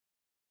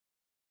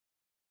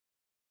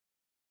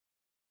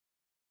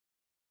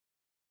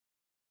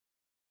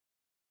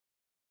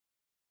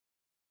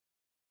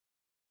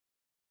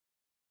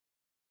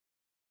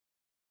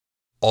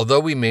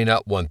Although we may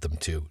not want them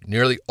to,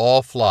 nearly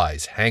all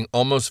flies hang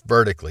almost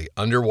vertically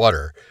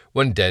underwater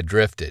when dead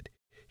drifted.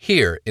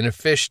 Here, in a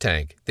fish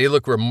tank, they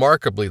look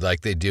remarkably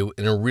like they do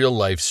in a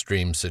real-life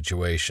stream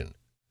situation.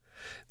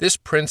 This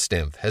prince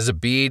nymph has a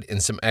bead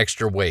and some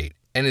extra weight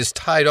and is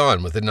tied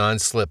on with a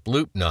non-slip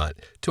loop knot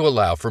to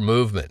allow for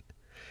movement.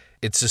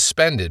 It's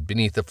suspended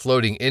beneath a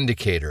floating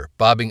indicator,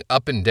 bobbing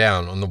up and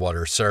down on the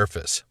water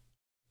surface.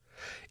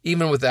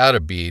 Even without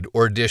a bead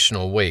or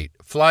additional weight,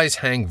 flies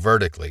hang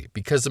vertically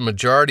because the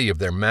majority of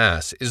their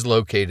mass is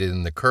located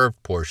in the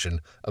curved portion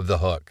of the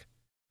hook.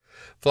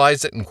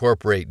 Flies that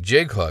incorporate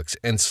jig hooks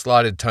and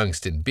slotted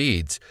tungsten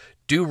beads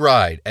do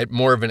ride at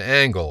more of an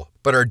angle,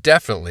 but are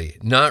definitely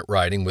not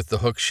riding with the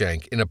hook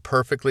shank in a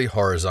perfectly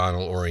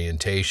horizontal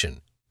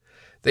orientation.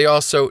 They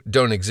also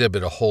don't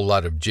exhibit a whole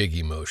lot of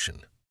jiggy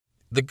motion.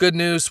 The good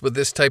news with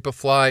this type of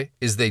fly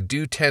is they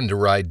do tend to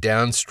ride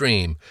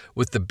downstream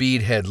with the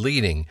bead head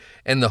leading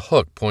and the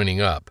hook pointing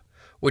up,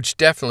 which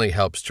definitely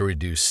helps to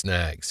reduce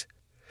snags.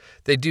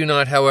 They do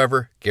not,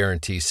 however,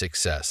 guarantee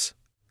success.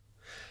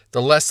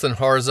 The less than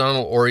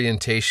horizontal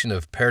orientation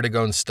of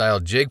Perdigon-style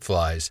jig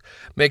flies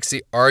makes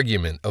the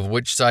argument of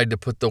which side to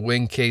put the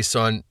wing case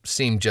on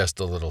seem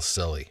just a little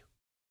silly.